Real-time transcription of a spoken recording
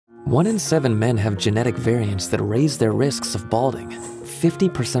1 in 7 men have genetic variants that raise their risks of balding.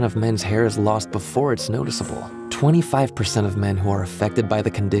 50% of men's hair is lost before it's noticeable. 25% of men who are affected by the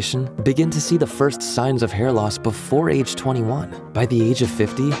condition begin to see the first signs of hair loss before age 21. By the age of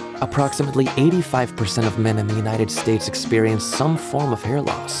 50, approximately 85% of men in the United States experience some form of hair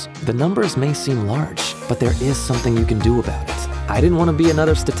loss. The numbers may seem large, but there is something you can do about it. I didn't want to be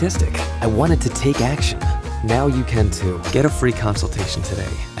another statistic. I wanted to take action. Now you can too. Get a free consultation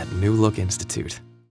today at New Look Institute.